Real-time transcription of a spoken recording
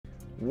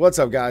What's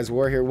up, guys?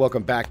 We're here.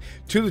 Welcome back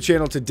to the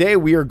channel. Today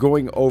we are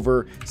going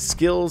over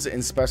skills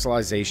and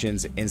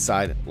specializations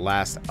inside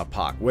Last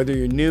Epoch. Whether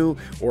you're new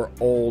or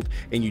old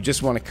and you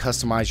just want to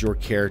customize your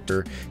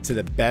character to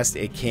the best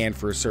it can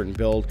for a certain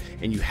build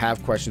and you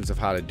have questions of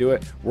how to do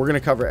it, we're going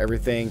to cover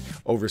everything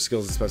over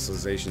skills and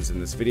specializations in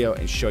this video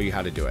and show you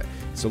how to do it.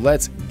 So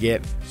let's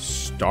get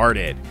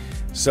started.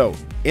 So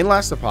in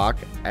Last Epoch,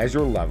 as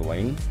you're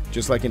leveling,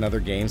 just like in other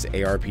games,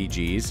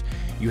 ARPGs,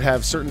 you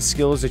have certain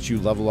skills that you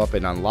level up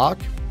and unlock,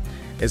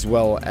 as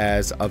well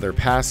as other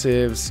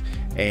passives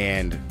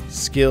and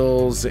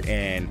skills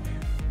and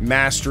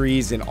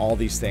masteries and all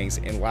these things.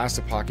 And Last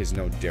Epoch is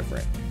no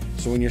different.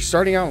 So when you're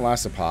starting out in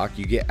Last Epoch,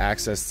 you get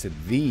access to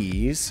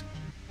these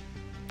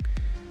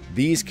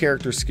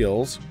character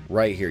skills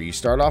right here. You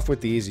start off with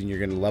these and you're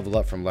going to level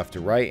up from left to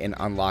right and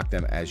unlock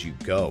them as you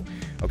go.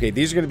 Okay,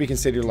 these are going to be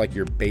considered like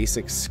your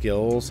basic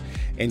skills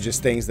and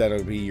just things that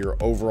will be your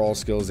overall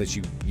skills that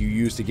you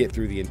use to get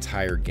through the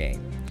entire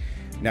game.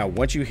 Now,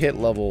 once you hit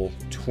level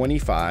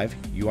 25,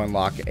 you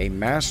unlock a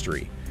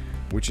mastery,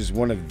 which is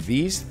one of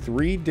these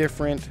three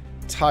different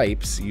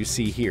types you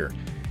see here.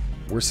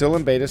 We're still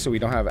in beta, so we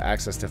don't have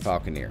access to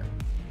Falconeer,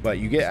 but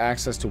you get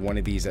access to one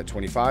of these at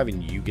 25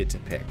 and you get to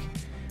pick.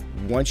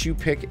 Once you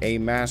pick a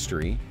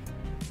mastery,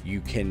 you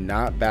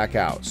cannot back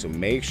out. So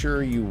make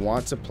sure you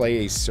want to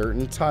play a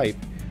certain type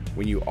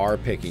when you are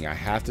picking. I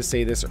have to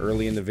say this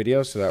early in the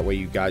video so that way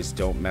you guys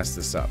don't mess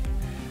this up.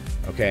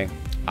 Okay,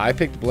 I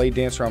picked Blade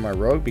Dancer on my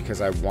rogue because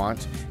I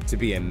want to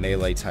be a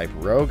melee type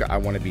rogue. I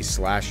want to be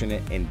slashing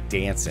it and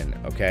dancing.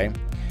 Okay,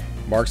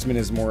 Marksman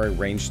is more a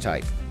range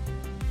type.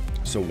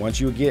 So once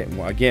you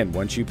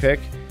once you pick,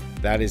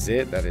 that is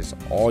it. That is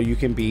all you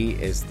can be,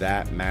 is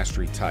that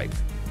mastery type.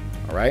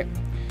 All right.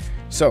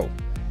 So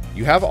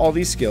you have all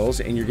these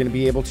skills and you're going to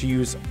be able to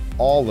use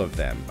all of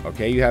them.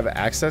 Okay, you have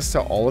access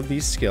to all of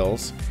these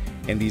skills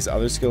and these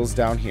other skills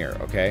down here.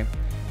 Okay,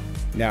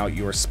 now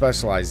your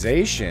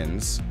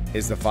specializations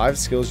is the 5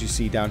 skills you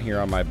see down here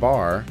on my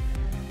bar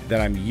that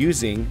I'm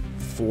using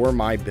for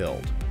my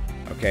build.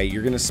 Okay,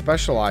 you're going to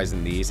specialize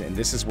in these, and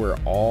this is where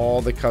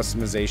all the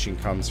customization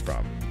comes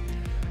from.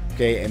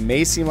 Okay, it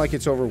may seem like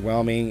it's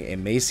overwhelming, it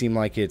may seem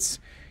like it's,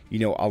 you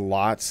know, a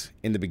lot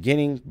in the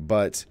beginning,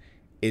 but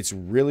it's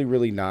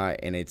really not,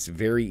 and it's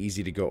very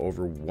easy to go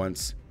over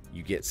once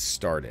you get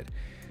started.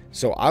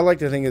 So I like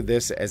to think of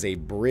this as a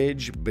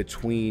bridge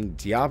between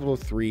Diablo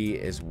 3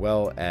 as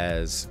well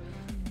as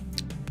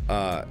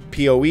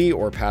PoE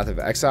or Path of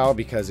Exile,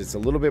 because it's a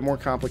little bit more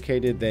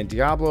complicated than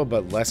Diablo,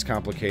 but less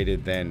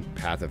complicated than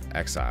Path of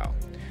Exile.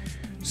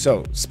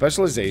 So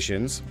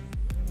specializations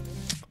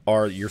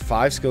are your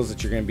 5 skills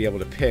that you're going to be able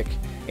to pick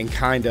and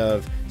kind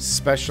of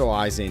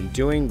specialize in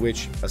doing,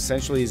 which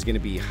essentially is going to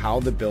be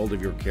how the build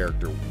of your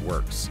character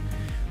works.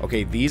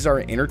 Okay, these are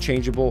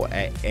interchangeable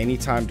at any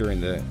time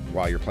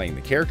while you're playing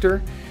the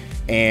character,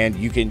 and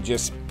you can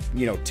just,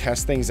 you know,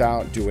 test things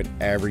out, do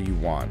whatever you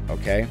want.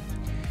 Okay,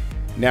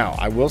 now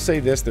I will say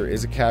this, there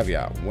is a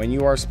caveat. When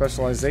you are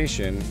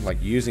specialization,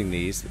 like using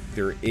these,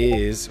 there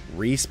is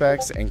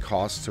respecs and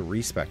costs to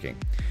respecking,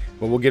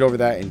 but we'll get over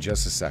that in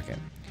just a second.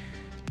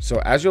 So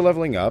as you're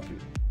leveling up,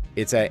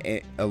 it's at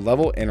a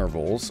level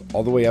intervals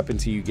all the way up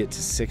until you get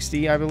to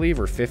 60, I believe,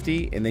 or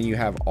 50, and then you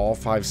have all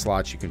 5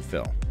 slots you can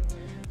fill.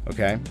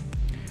 Okay,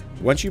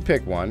 once you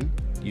pick one,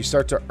 you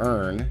start to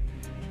earn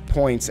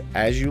points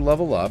as you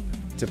level up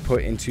to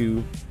put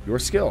into your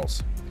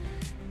skills.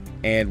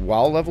 And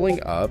while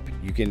leveling up,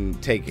 you can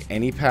take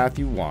any path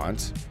you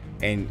want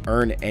and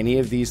earn any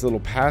of these little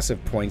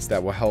passive points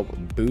that will help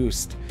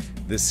boost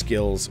the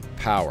skill's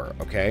power.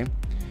 Okay,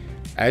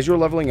 as you're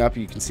leveling up,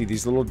 you can see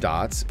these little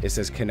dots. It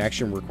says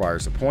connection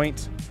requires a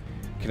point,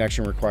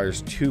 connection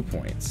requires 2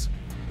 points.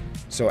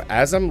 So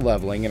as I'm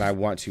leveling and I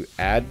want to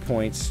add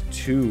points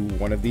to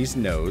one of these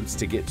nodes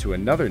to get to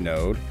another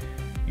node,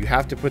 you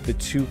have to put the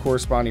 2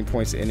 corresponding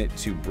points in it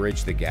to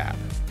bridge the gap.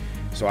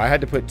 So I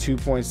had to put 2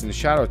 points in the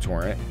Shadow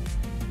Torrent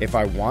if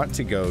I want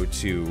to go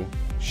to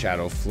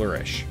Shadow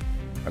Flourish.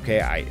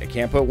 Okay, I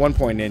can't put 1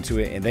 point into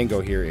it and then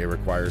go here. It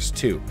requires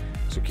 2.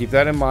 So keep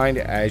that in mind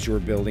as you're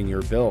building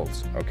your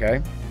builds.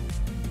 Okay,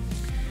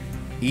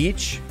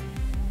 each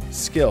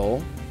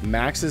skill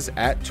maxes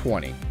at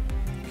 20.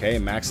 Okay,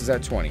 it maxes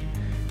at 20.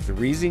 The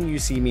reason you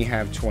see me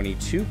have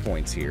 22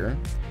 points here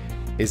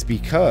is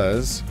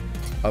because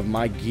of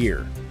my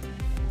gear.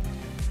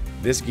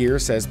 This gear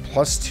says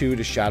 +2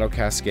 to Shadow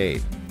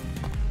Cascade,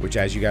 which,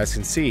 as you guys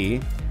can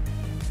see,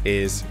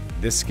 is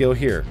this skill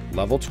here.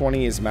 Level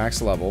 20 is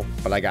max level,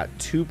 but I got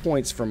 2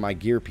 points from my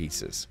gear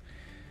pieces.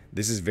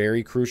 This is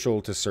very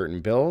crucial to certain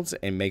builds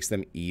and makes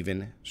them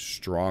even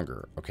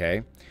stronger.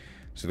 Okay,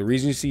 so the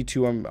reason you see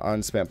 2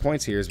 unspent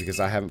points here is because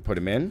I haven't put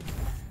them in.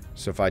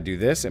 So if I do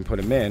this and put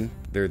them in,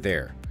 they're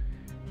there.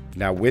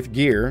 Now with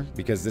gear,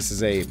 because this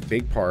is a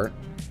big part,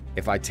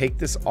 if I take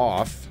this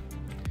off,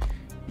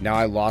 now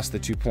I lost the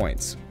 2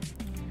 points.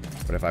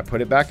 But if I put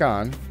it back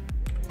on,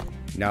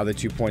 now the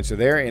 2 points are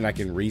there and I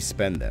can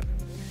re-spend them.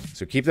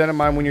 So keep that in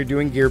mind when you're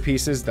doing gear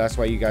pieces. That's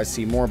why you guys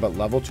see more, but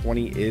level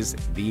 20 is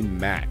the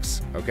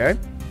max, okay?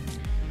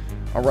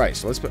 All right,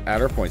 so let's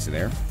add our points in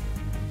there.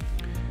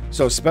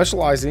 So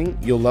specializing,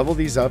 you'll level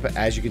these up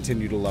as you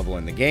continue to level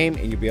in the game,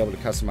 and you'll be able to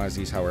customize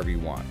these however you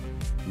want.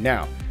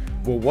 Now,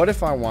 well, what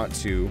if I want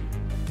to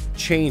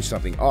change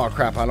something? Oh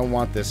crap, I don't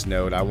want this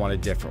node, I want a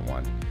different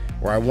one.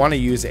 Or I want to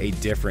use a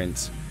different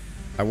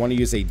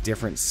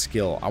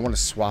skill. I want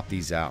to swap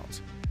these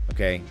out.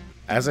 Okay,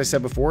 as I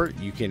said before,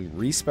 you can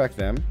respec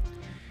them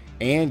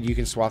and you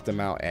can swap them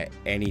out at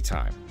any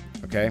time.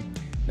 Okay,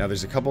 now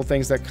there's a couple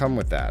things that come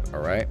with that. All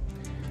right,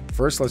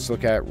 first let's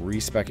look at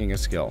respecking a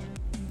skill.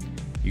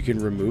 You can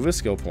remove a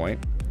skill point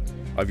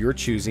of your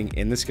choosing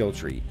in the skill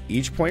tree.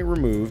 Each point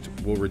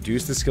removed will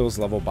reduce the skill's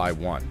level by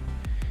 1.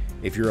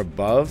 If you're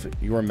above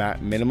your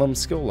minimum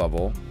skill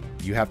level,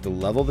 you have to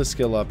level the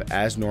skill up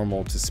as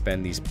normal to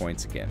spend these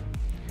points again.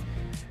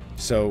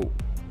 So,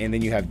 and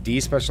then you have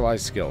despecialized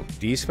skill.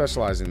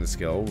 Despecializing the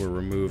skill will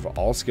remove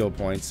all skill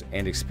points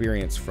and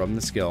experience from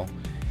the skill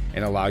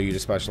and allow you to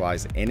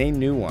specialize in a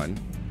new one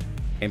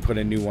and put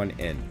a new one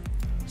in.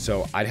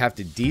 So I'd have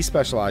to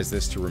despecialize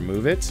this to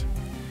remove it,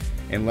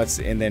 and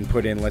then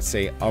put in, let's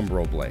say,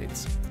 umbral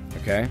blades.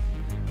 Okay,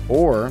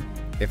 or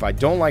if I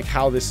don't like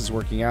how this is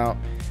working out,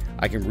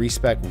 I can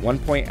respec 1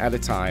 point at a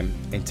time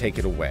and take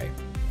it away.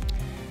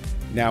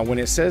 Now when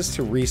it says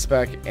to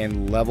respec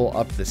and level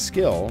up the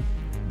skill,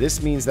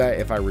 this means that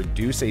if I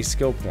reduce a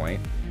skill point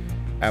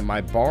at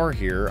my bar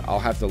here, I'll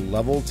have to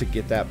level to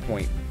get that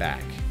point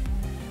back.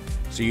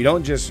 So you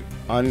don't just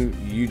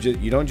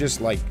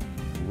like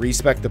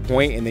respec the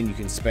point and then you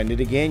can spend it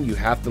again. You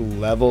have to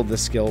level the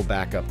skill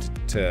back up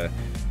to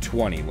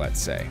 20, let's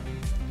say,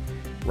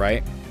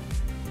 right?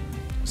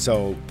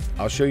 So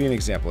I'll show you an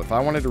example. If I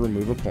wanted to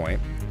remove a point,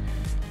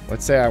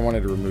 let's say I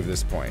wanted to remove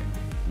this point,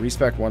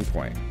 respec 1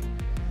 point.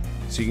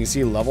 So you can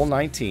see level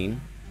 19.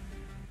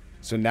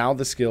 So now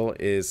the skill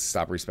is,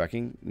 stop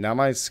respecing. Now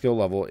my skill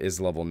level is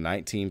level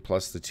 19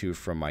 plus the 2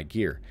 from my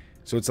gear.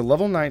 So it's a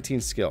level 19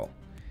 skill.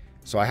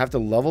 So I have to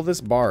level this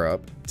bar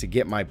up to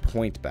get my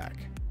point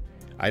back.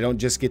 I don't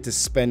just get to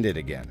spend it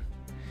again.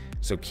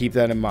 So keep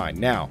that in mind.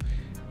 Now,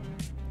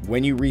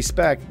 when you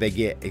respec, they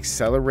get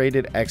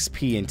accelerated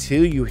XP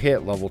until you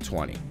hit level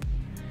 20.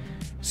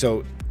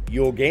 So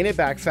you'll gain it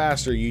back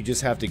faster. You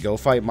just have to go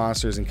fight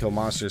monsters and kill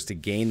monsters to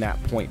gain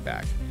that point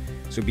back.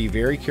 So be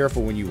very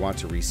careful when you want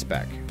to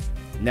respec.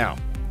 Now,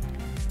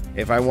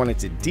 if I wanted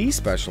to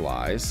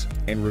despecialize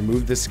and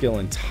remove the skill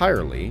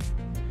entirely,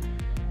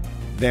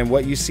 then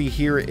what you see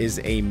here is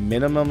a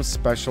minimum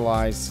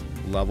specialized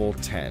level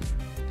 10,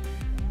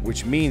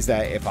 which means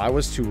that if I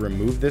was to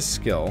remove this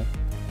skill,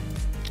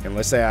 and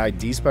let's say I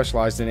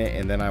despecialized in it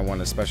and then I want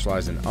to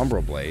specialize in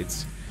umbral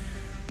blades,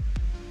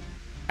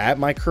 at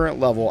my current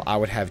level, I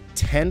would have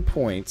 10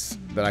 points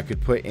that I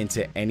could put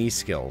into any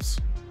skills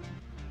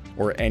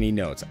or any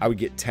nodes. I would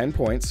get 10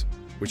 points,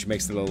 which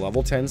makes it a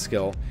level 10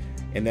 skill,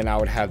 and then I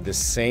would have the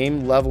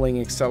same leveling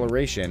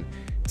acceleration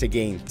to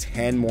gain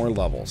 10 more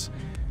levels.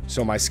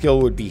 So my skill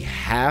would be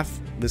half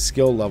the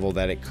skill level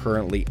that it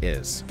currently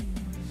is.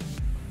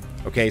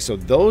 Okay, so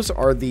those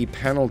are the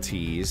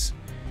penalties,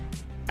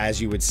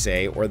 as you would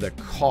say, or the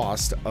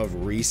cost of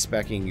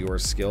respecing your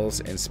skills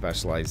and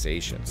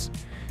specializations.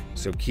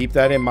 So keep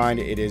that in mind.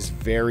 It is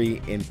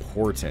very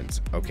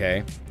important,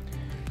 okay?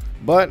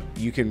 But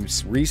you can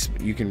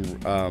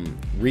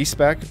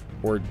respec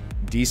or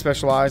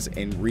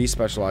despecialize and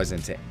respecialize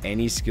into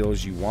any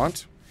skills you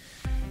want,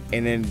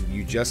 and then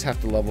you just have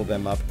to level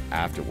them up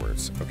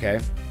afterwards, okay?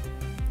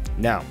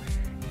 Now,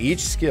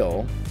 each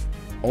skill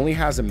only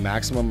has a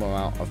maximum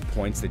amount of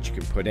points that you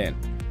can put in.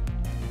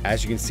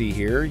 As you can see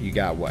here, you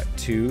got what?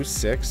 2,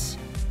 6,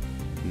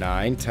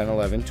 9, 10,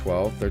 11,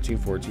 12, 13,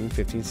 14,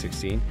 15,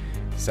 16,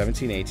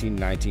 17, 18,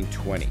 19,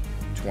 20,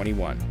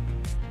 21.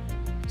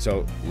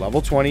 So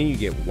level 20, you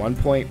get 1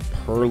 point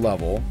per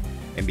level.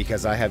 And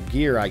because I have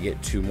gear, I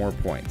get 2 more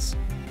points.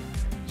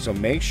 So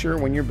make sure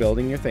when you're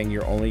building your thing,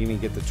 you're only going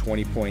to get the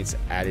 20 points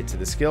added to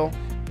the skill,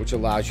 which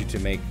allows you to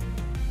make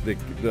the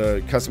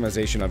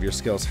customization of your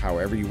skills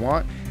however you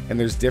want. And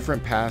there's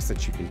different paths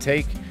that you can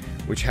take,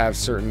 which have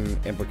certain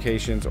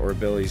implications or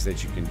abilities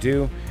that you can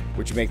do,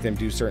 which make them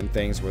do certain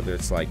things, whether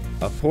it's like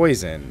a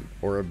poison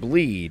or a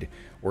bleed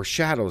or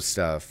shadow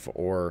stuff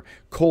or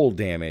cold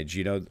damage.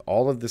 You know,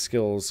 all of the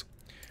skills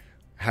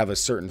have a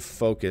certain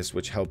focus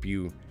which help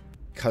you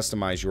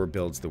customize your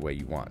builds the way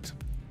you want.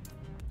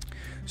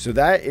 So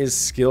that is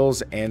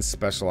skills and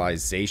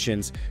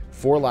specializations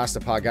for Last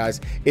Epoch, guys.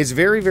 It's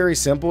very, very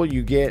simple.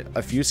 You get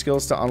a few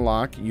skills to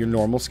unlock your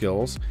normal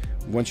skills.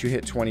 Once you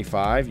hit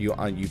 25,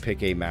 you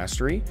pick a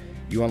mastery.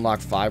 You unlock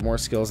 5 more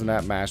skills in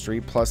that mastery,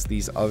 plus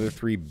these other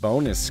 3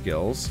 bonus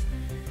skills.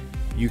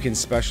 You can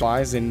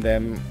specialize in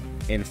them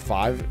in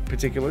 5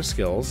 particular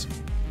skills.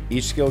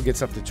 Each skill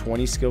gets up to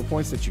 20 skill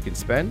points that you can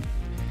spend.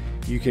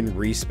 You can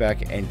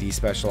respec and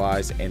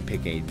despecialize and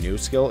pick a new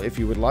skill if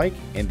you would like,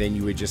 and then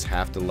you would just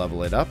have to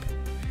level it up,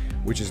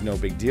 which is no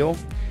big deal.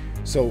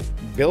 So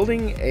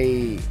building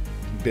a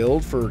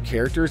build for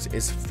characters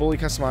is fully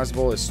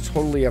customizable. It's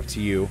totally up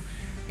to you,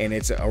 and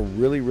it's a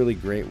really, really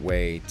great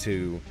way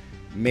to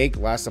make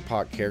Last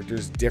Epoch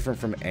characters different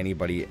from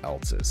anybody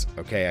else's.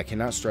 Okay, I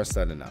cannot stress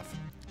that enough.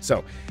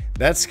 So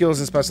that's skills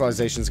and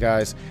specializations,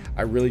 guys.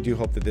 I really do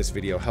hope that this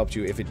video helped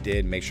you. If it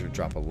did, make sure to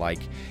drop a like.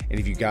 And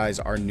if you guys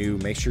are new,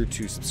 make sure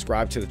to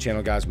subscribe to the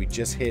channel, guys. We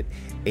just hit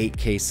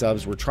 8K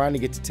subs. We're trying to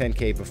get to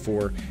 10K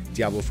before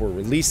Diablo 4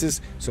 releases.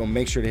 So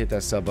make sure to hit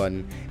that sub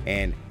button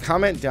and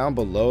comment down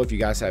below if you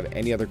guys have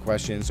any other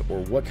questions or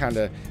what kind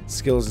of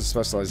skills and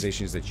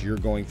specializations that you're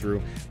going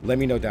through. Let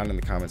me know down in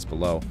the comments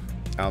below.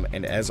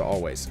 And as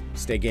always,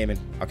 stay gaming.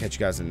 I'll catch you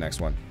guys in the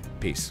next one.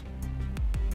 Peace.